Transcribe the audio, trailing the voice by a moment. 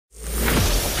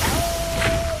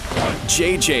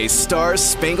JJ Star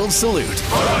Spangled Salute.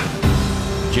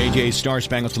 JJ's Star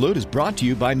Spangled Salute is brought to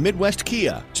you by Midwest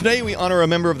Kia. Today we honor a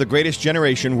member of the greatest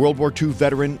generation, World War II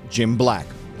veteran Jim Black.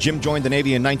 Jim joined the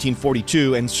Navy in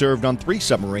 1942 and served on 3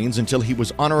 submarines until he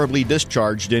was honorably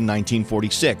discharged in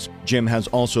 1946. Jim has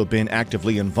also been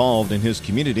actively involved in his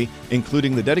community,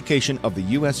 including the dedication of the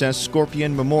USS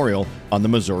Scorpion Memorial on the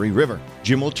Missouri River.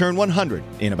 Jim will turn 100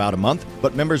 in about a month,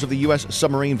 but members of the U.S.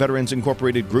 Submarine Veterans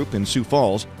Incorporated group in Sioux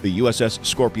Falls, the USS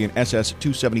Scorpion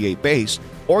SS-278 base,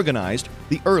 organized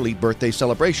the early birthday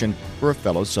celebration for a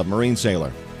fellow submarine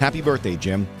sailor. Happy birthday,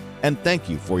 Jim, and thank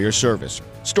you for your service.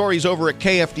 Stories over at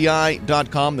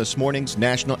KFDI.com, this morning's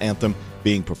national anthem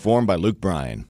being performed by Luke Bryan.